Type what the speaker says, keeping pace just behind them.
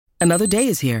Another day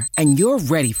is here, and you're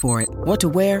ready for it. What to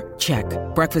wear? Check.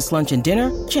 Breakfast, lunch, and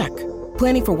dinner? Check.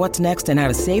 Planning for what's next and how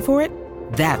to save for it?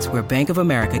 That's where Bank of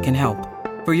America can help.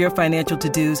 For your financial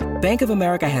to-dos, Bank of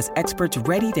America has experts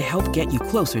ready to help get you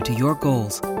closer to your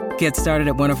goals. Get started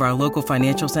at one of our local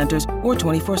financial centers or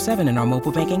 24/7 in our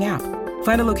mobile banking app.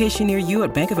 Find a location near you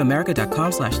at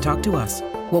bankofamerica.com/talktous.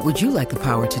 What would you like the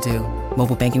power to do?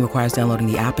 Mobile banking requires downloading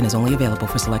the app and is only available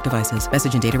for select devices.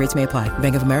 Message and data rates may apply.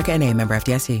 Bank of America N.A., member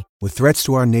FDIC. With threats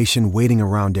to our nation waiting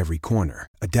around every corner,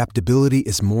 adaptability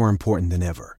is more important than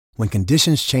ever. When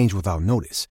conditions change without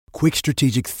notice, quick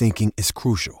strategic thinking is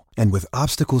crucial. And with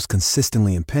obstacles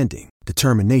consistently impending,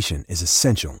 determination is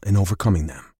essential in overcoming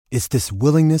them. It's this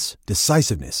willingness,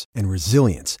 decisiveness, and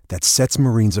resilience that sets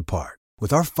Marines apart.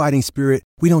 With our fighting spirit,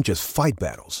 we don't just fight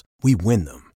battles, we win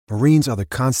them. Marines are the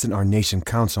constant our nation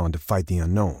counts on to fight the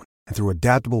unknown. And through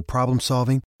adaptable problem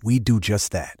solving, we do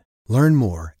just that. Learn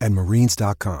more at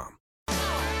marines.com.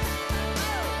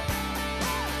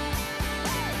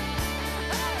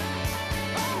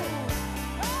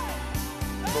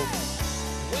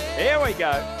 There we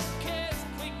go.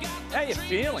 How you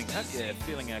feeling? Hope you're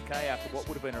feeling okay after what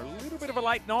would have been a little bit of a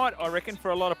late night, I reckon,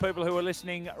 for a lot of people who are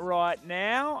listening right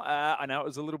now. I know it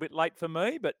was a little bit late for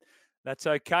me, but that's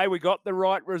okay. We got the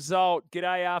right result.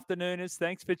 G'day, afternooners.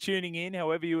 Thanks for tuning in.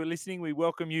 However you are listening, we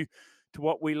welcome you to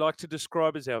what we like to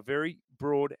describe as our very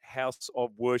broad house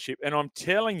of worship. And I'm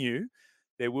telling you,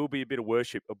 there will be a bit of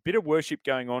worship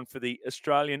going on for the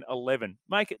Australian 11.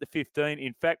 Make it the 15.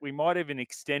 In fact, we might even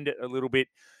extend it a little bit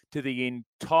to the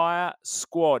entire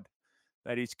squad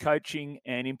that is coaching,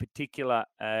 and in particular,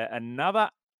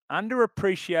 another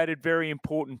underappreciated, very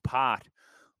important part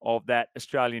of that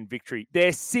Australian victory.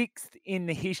 They're sixth in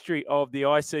the history of the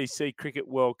ICC Cricket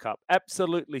World Cup.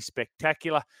 Absolutely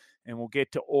spectacular, and we'll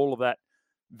get to all of that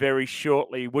very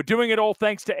shortly. We're doing it all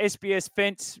thanks to SBS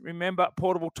Fence. Remember,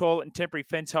 portable toilet and temporary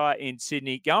fence hire in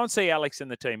Sydney. Go and see Alex and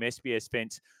the team,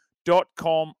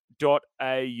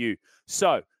 sbsfence.com.au.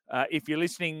 So, if you're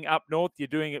listening up north, you're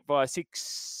doing it via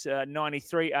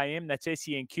 6:93 a.m. That's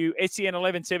SENQ, SEN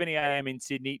 1170 a.m. in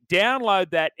Sydney. Download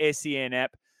that SEN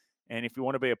app. And if you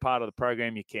want to be a part of the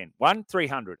program, you can.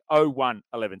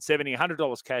 1300-01-1170.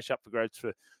 $100 cash up for grabs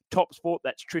for Top Sport.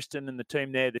 That's Tristan and the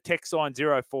team there. The text line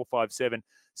 0457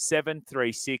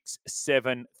 736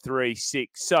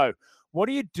 736. So what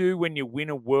do you do when you win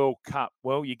a World Cup?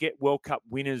 Well, you get World Cup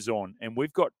winners on. And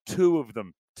we've got two of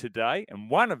them today. And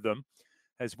one of them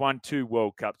has won 2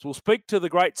 World Cups. We'll speak to the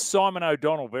great Simon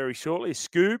O'Donnell very shortly.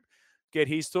 Scoob, get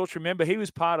his thoughts. Remember, he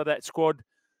was part of that squad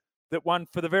that won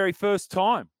for the very first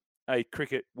time a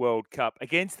Cricket World Cup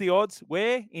against the odds.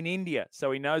 Where? In India.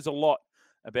 So he knows a lot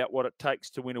about what it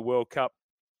takes to win a World Cup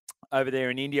over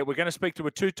there in India. We're going to speak to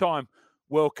a 2-time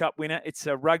World Cup winner. It's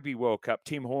a Rugby World Cup.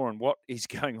 Tim Horan, what is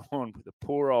going on with the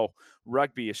poor old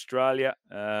Rugby Australia?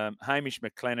 Hamish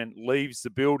McLennan leaves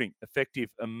the building effective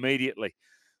immediately.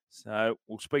 So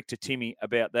we'll speak to Timmy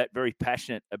about that. Very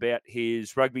passionate about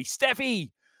his rugby.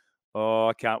 Staffy! Oh,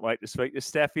 I can't wait to speak to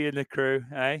Staffy and the crew.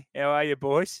 Hey, how are you,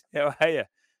 boys? How are you?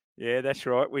 Yeah, that's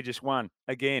right. We just won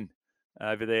again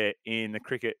over there in the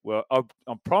cricket. Well, I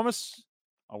promise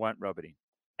I won't rub it in.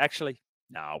 Actually,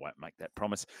 no, I won't make that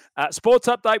promise. Sports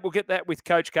update, we'll get that with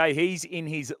Coach K. He's in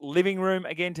his living room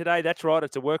again today. That's right.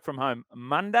 It's a work from home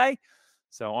Monday.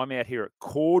 So I'm out here at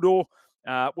Cawdor.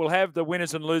 We'll have the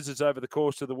winners and losers over the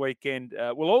course of the weekend.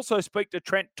 We'll also speak to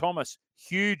Trent Thomas.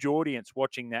 Huge audience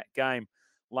watching that game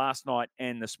last night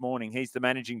and this morning. He's the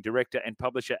managing director and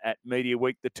publisher at Media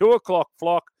Week. The 2 o'clock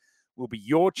flock will be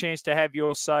your chance to have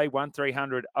your say,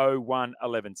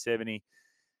 1300-01-1170.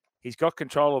 He's got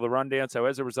control of the rundown, so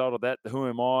as a result of that, the Who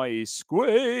Am I is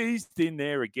squeezed in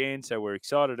there again, so we're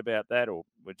excited about that, or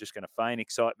we're just going to feign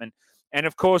excitement. And,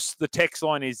 of course, the text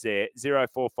line is there,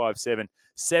 0457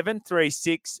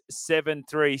 736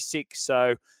 736,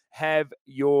 so have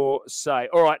your say.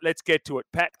 All right, let's get to it.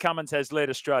 Pat Cummins has led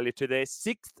Australia to their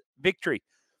 6th victory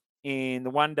in the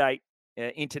one-day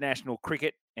international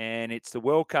cricket, and it's the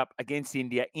World Cup against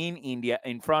India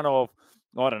in front of,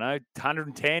 I don't know,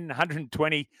 110,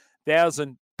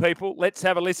 120,000 people. Let's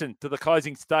have a listen to the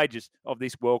closing stages of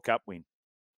this World Cup win.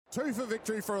 2 for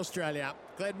victory for Australia.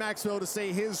 Glenn Maxwell to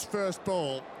see his first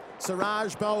ball.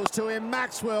 Siraj bowls to him.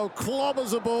 Maxwell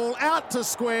clobbers a ball out to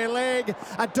square leg.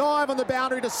 A dive on the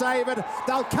boundary to save it.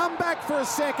 They'll come back for a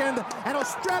second, and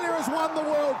Australia has won the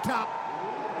World Cup.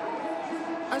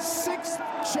 A 6th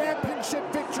championship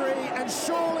victory, and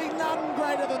surely none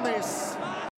greater than this.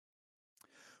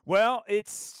 Well,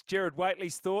 it's Gerard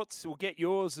Whateley's thoughts. We'll get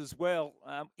yours as well.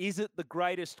 Is it the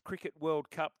greatest Cricket World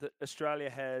Cup that Australia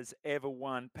has ever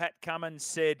won? Pat Cummins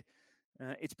said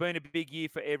It's been a big year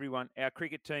for everyone. Our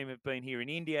cricket team have been here in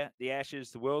India, the Ashes,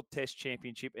 the World Test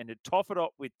Championship, and to top it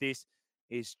up with this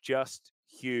is just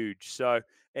huge. So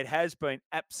it has been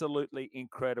absolutely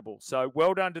incredible. So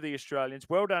well done to the Australians.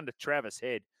 Well done to Travis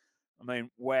Head. I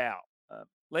mean, wow.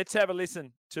 Let's have a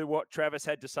listen to what Travis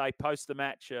had to say post the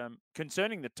match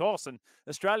concerning the toss and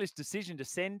Australia's decision to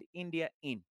send India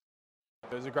in.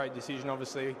 It was a great decision,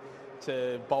 obviously,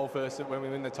 to bowl first when we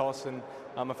win the toss, and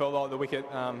I felt like the wicket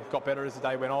got better as the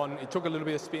day went on. It took a little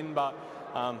bit of spin, but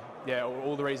yeah,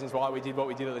 all the reasons why we did what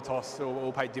we did at the toss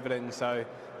all paid dividends. So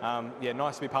yeah,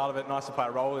 nice to be part of it, nice to play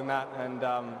a role in that, and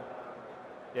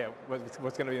yeah, what's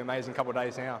going to be an amazing couple of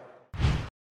days now.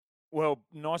 Well,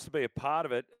 nice to be a part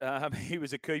of it. He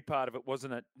was a key part of it,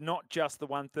 wasn't it? Not just the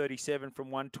 137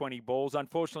 from 120 balls.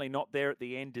 Unfortunately, not there at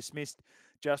the end, dismissed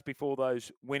just before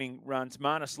those winning runs.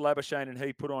 Marnus Labuschagne and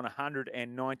he put on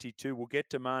 192. We'll get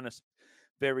to Marnus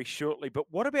very shortly. But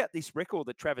what about this record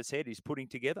that Travis Head is putting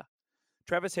together?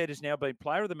 Travis Head has now been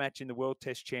player of the match in the World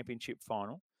Test Championship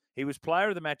final. He was player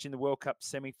of the match in the World Cup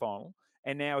semi-final.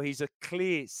 And now he's a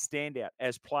clear standout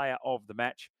as player of the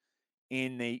match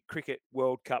in the Cricket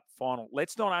World Cup final.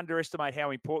 Let's not underestimate how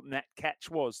important that catch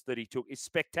was that he took. It's a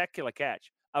spectacular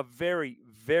catch, a very,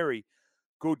 very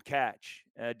good catch,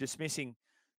 dismissing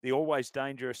the always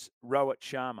dangerous Rohit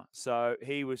Sharma. So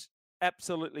he was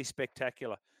absolutely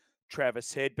spectacular,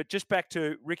 Travis Head. But just back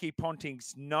to Ricky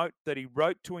Ponting's note that he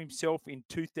wrote to himself in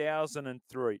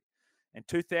 2003. And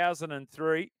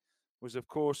 2003 was, of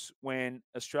course, when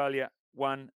Australia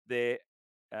won their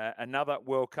another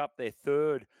World Cup, their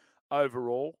third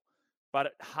overall, but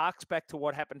it harks back to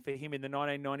what happened for him in the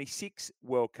 1996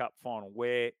 World Cup final,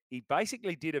 where he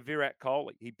basically did a Virat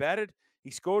Kohli. He batted,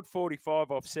 he scored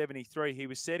 45 off 73. He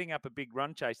was setting up a big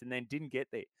run chase and then didn't get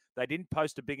there. They didn't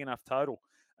post a big enough total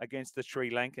against the Sri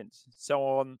Lankans. So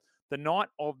on the night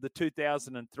of the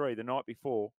 2003, the night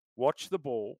before, watch the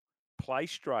ball, play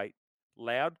straight,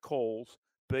 loud calls,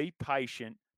 be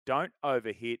patient, don't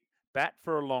overhit, bat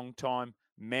for a long time,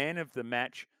 man of the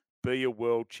match, be a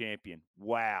world champion.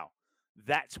 Wow.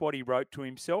 That's what he wrote to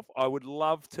himself. I would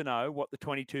love to know what the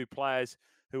 22 players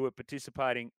who were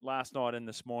participating last night and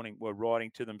this morning were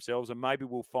writing to themselves, and maybe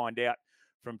we'll find out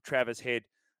from Travis Head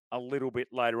a little bit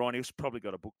later on. He's probably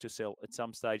got a book to sell at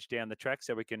some stage down the track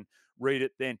so we can read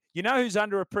it then. You know who's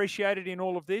underappreciated in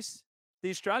all of this? The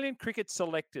Australian cricket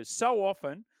selectors. So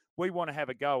often we want to have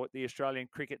a go at the Australian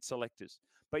cricket selectors,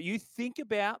 but you think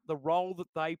about the role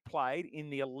that they played in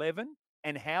the 11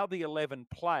 and how the 11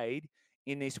 played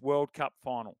in this World Cup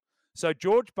final. So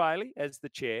George Bailey as the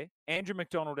chair, Andrew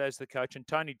McDonald as the coach, and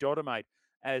Tony Dodemaide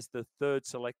as the third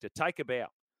selector. Take a bow.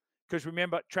 Because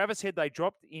remember, Travis Head, they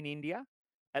dropped in India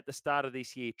at the start of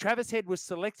this year. Travis Head was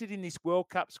selected in this World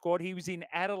Cup squad. He was in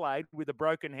Adelaide with a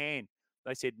broken hand.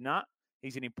 They said, nah,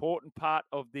 he's an important part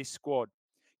of this squad.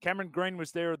 Cameron Green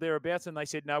was there or thereabouts, and they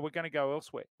said, no, we're going to go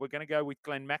elsewhere. We're going to go with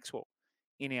Glenn Maxwell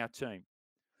in our team.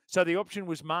 So the option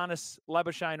was Marnus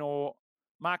Labuschagne or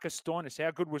Marcus Stoinis.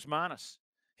 How good was Marnus?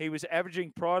 He was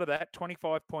averaging prior to that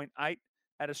 25.8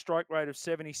 at a strike rate of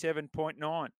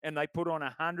 77.9, and they put on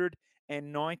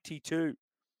 192.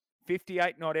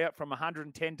 58 not out from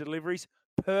 110 deliveries.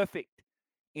 Perfect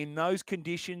in those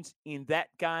conditions, in that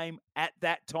game, at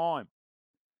that time.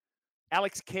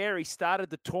 Alex Carey started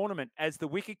the tournament as the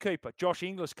wicketkeeper. Josh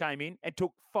Inglis came in and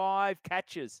took 5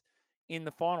 catches in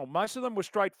the final. Most of them were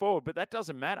straightforward, but that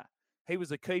doesn't matter. He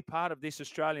was a key part of this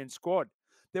Australian squad.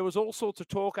 There was all sorts of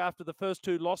talk after the first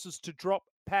 2 losses to drop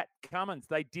Pat Cummins.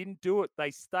 They didn't do it.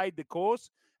 They stayed the course.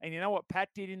 And you know what Pat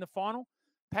did in the final?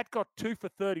 Pat got 2 for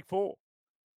 34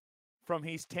 from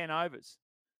his 10 overs.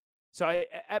 So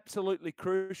absolutely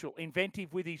crucial.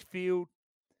 Inventive with his field,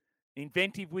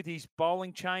 inventive with his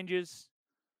bowling changes.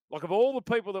 Like, of all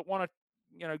the people that want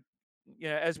to,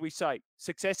 as we say,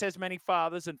 success has many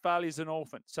fathers and failure's an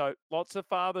orphan. So lots of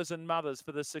fathers and mothers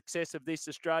for the success of this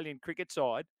Australian cricket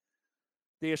side.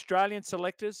 The Australian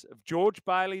selectors of George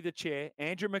Bailey, the chair,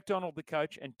 Andrew McDonald, the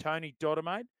coach, and Tony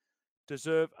Dodemaide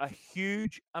deserve a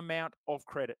huge amount of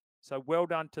credit. So well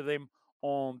done to them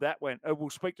on that one. We'll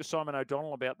speak to Simon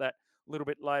O'Donnell about that a little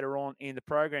bit later on in the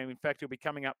program. In fact, he'll be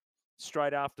coming up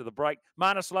straight after the break.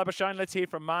 Marnus Labuschagne, let's hear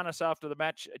from Marnus after the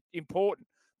match. Important,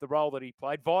 the role that he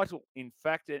played. Vital, in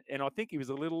fact, and I think he was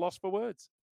a little lost for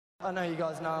words. I know you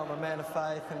guys know I'm a man of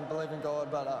faith and believe in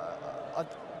God, but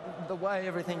the way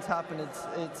everything's happened,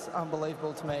 it's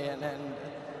unbelievable to me, and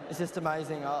it's just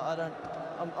amazing.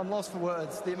 I'm lost for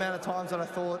words. The amount of times that I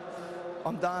thought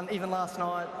I'm done, even last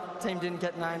night, team didn't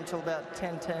get named till about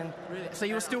 10:10. Really? So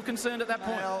you were still concerned at that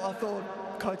point? I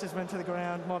thought coaches went to the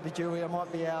ground, might be Dewey, I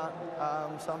might be out.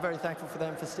 So I'm very thankful for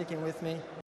them for sticking with me.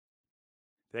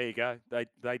 There you go.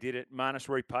 They did it. Marnus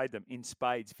repaid them in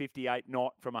spades, 58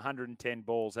 not from 110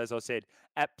 balls. As I said,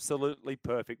 absolutely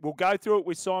perfect. We'll go through it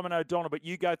with Simon O'Donnell, but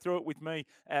you go through it with me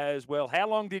as well. How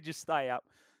long did you stay up?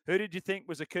 Who did you think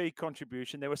was a key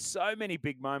contribution? There were so many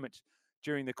big moments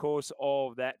during the course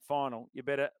of that final. You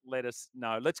better let us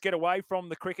know. Let's get away from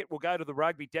the cricket. We'll go to the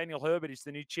rugby. Daniel Herbert is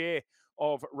the new chair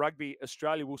of Rugby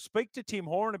Australia. We'll speak to Tim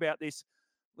Horan about this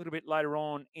a little bit later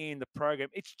on in the program.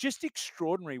 It's just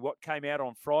extraordinary what came out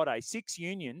on Friday. 6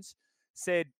 unions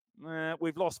said,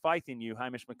 we've lost faith in you,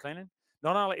 Hamish McLennan.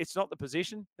 Not only, it's not the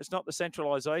position, it's not the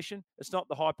centralisation, it's not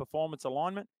the high performance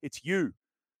alignment, it's you.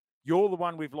 You're the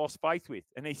one we've lost faith with.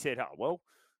 And he said, oh, well,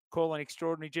 call an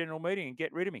extraordinary general meeting and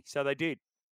get rid of me. So they did.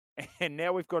 And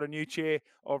now we've got a new chair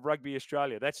of Rugby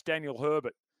Australia. That's Daniel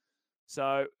Herbert.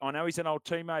 So I know he's an old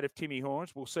teammate of Timmy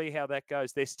Horns. We'll see how that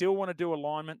goes. They still want to do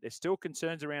alignment. There's still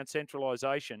concerns around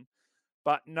centralisation.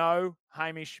 But no,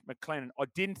 Hamish McLennan, I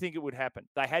didn't think it would happen.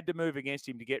 They had to move against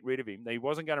him to get rid of him. He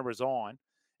wasn't going to resign,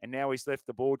 and now he's left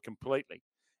the board completely.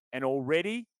 And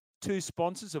already 2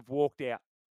 sponsors have walked out.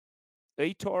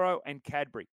 eToro and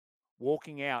Cadbury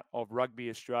walking out of Rugby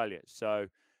Australia. So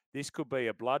this could be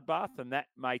a bloodbath, and that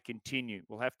may continue.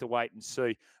 We'll have to wait and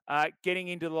see. Getting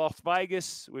into Las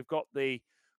Vegas, we've got the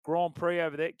Grand Prix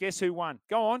over there. Guess who won?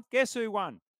 Go on, guess who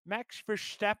won? Max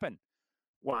Verstappen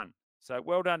won. So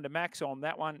well done to Max on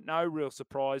that one. No real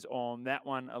surprise on that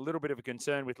one. A little bit of a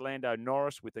concern with Lando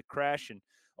Norris with the crash, and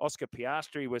Oscar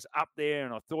Piastri was up there,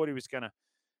 and I thought he was going to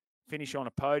finish on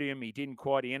a podium. He didn't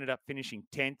quite. He ended up finishing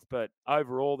 10th, but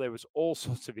overall there was all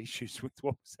sorts of issues with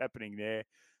what was happening there.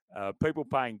 People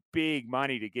paying big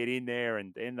money to get in there,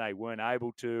 and then they weren't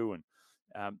able to.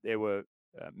 And there were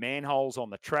manholes on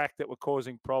the track that were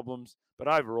causing problems. But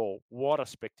overall, what a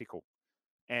spectacle.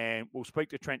 And we'll speak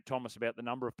to Trent Thomas about the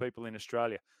number of people in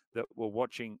Australia that were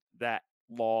watching that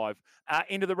live.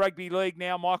 Into the rugby league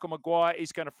now. Michael Maguire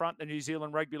is going to front the New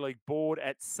Zealand Rugby League board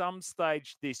at some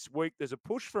stage this week. There's a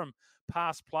push from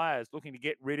past players looking to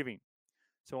get rid of him.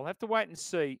 So we'll have to wait and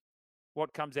see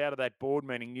what comes out of that board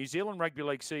meeting. New Zealand Rugby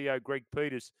League CEO Greg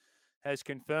Peters has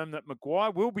confirmed that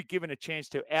Maguire will be given a chance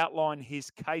to outline his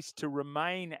case to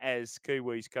remain as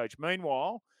Kiwis coach.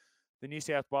 Meanwhile, the New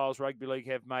South Wales Rugby League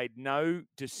have made no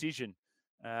decision,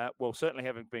 certainly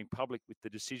haven't been public with the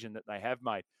decision that they have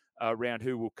made around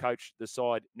who will coach the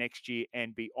side next year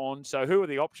and beyond. So who are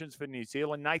the options for New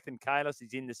Zealand? Nathan Kalis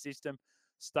is in the system.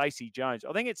 Stacey Jones.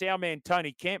 I think it's our man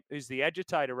Tony Kemp who's the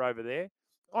agitator over there.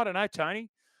 I don't know, Tony.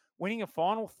 Winning a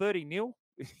final 30-0,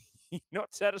 you're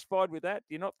not satisfied with that?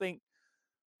 Do you not think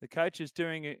the coach is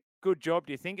doing a good job?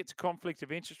 Do you think it's a conflict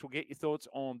of interest? We'll get your thoughts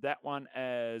on that one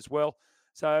as well.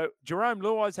 So Jerome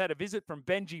Luai's had a visit from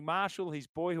Benji Marshall, his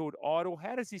boyhood idol.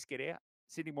 How does this get out?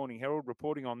 Sydney Morning Herald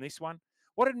reporting on this one.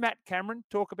 What did Matt Cameron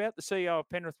talk about, the CEO of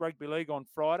Penrith Rugby League, on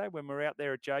Friday when we were out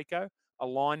there at Jayco?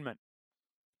 Alignment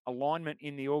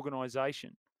in the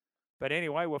organisation. But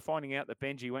anyway, we're finding out that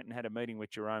Benji went and had a meeting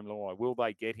with Jerome Luai. Will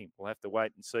they get him? We'll have to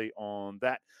wait and see on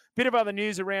that. Bit of other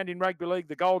news around in rugby league.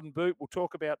 The Golden Boot, we'll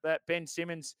talk about that. Ben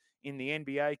Simmons in the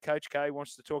NBA. Coach K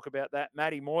wants to talk about that.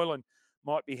 Matty Moylan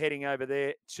might be heading over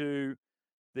there to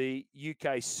the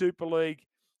UK Super League.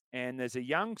 And there's a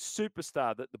young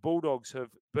superstar that the Bulldogs have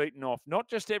beaten off. Not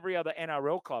just every other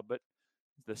NRL club, but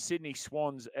the Sydney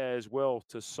Swans as well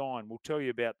to sign. We'll tell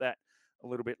you about that a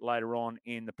little bit later on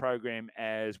in the program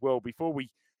as well. Before we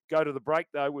go to the break,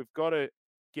 though, we've got to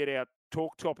get our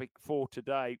talk topic for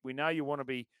today. We know you want to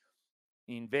be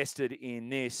invested in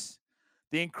this.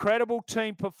 The incredible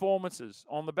team performances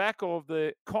on the back of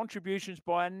the contributions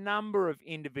by a number of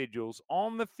individuals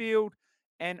on the field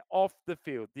and off the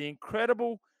field. The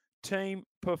incredible team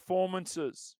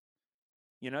performances.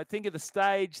 You know, think of the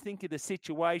stage, think of the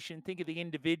situation, think of the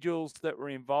individuals that were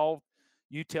involved.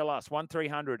 You tell us,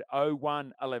 1300 01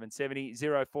 1170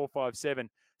 0457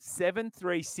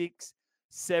 736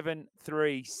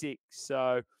 736.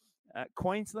 So,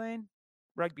 Queensland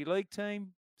Rugby League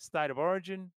team, State of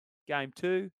Origin, Game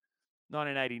 2,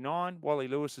 1989, Wally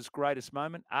Lewis's greatest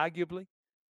moment, arguably.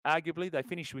 They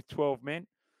finished with 12 men,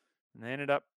 and they ended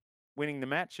up winning the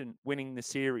match and winning the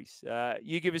series.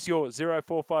 You give us yours,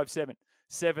 0457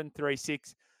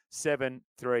 736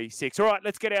 736. All right,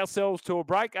 let's get ourselves to a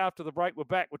break. After the break, we're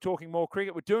back. We're talking more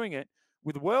cricket. We're doing it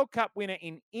with the World Cup winner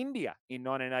in India in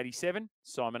 1987,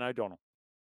 Simon O'Donnell.